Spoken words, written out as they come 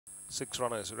6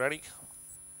 runners ready.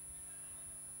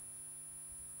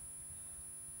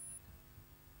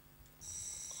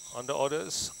 Under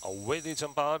orders, away they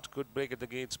jump out. Good break at the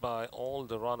gates by all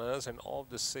the runners, and of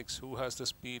the 6, who has the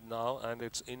speed now? And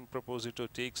it's In Proposito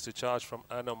takes the charge from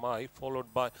Anomai,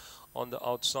 followed by on the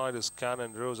outside is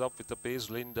Cannon Rose up with the pace.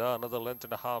 Linda, another length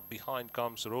and a half behind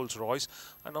comes Rolls Royce,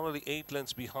 and only 8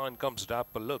 lengths behind comes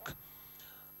Dapper Look.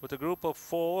 With a group of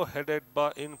 4 headed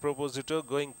by In Proposito,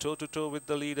 going toe-to-toe with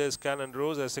the leaders Cannon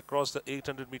Rose as they cross the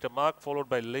 800-meter mark, followed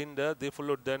by Linda. They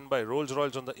followed then by Rolls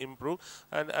Royce on the improve,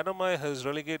 and Anomai has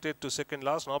relegated to second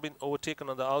last, now been overtaken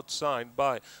on the outside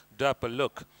by Dapper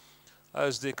Look.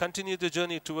 As they continue the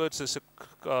journey towards the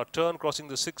turn crossing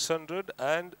the 600,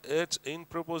 and it's In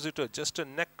Proposito just a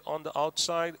neck on the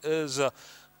outside is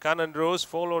Cannon Rose,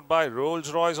 followed by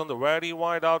Rolls Royce on the very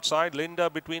wide outside. Linda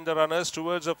between the runners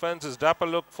towards the fences. Dapper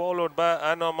Look followed by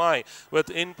Anomai, with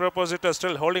In Proposito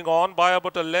still holding on by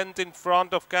about a length in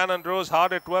front of Cannon Rose.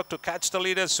 Hard at work to catch the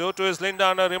leaders. So too is Linda,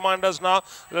 and her reminders now.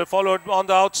 Followed on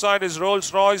the outside is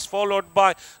Rolls Royce, followed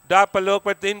by Dapper Look,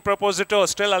 with In Proposito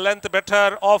still a length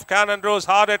better of Cannon Rose.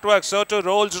 Hard at work. So too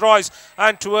Rolls Royce,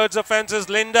 and towards the fences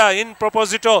Linda. In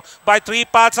Proposito by 3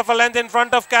 parts of a length in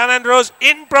front of Cannon Rose.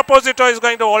 In Proposito is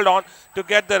going to hold on to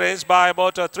get the race by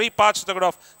about 3 parts to the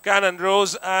of Cannon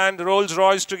Rose and Rolls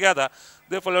Royce together.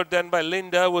 They followed then by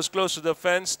Linda, who was close to the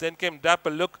fence. Then came Dapper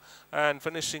Look, and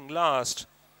finishing last,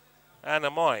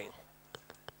 Anomai.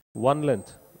 1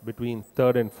 length between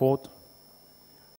third and fourth.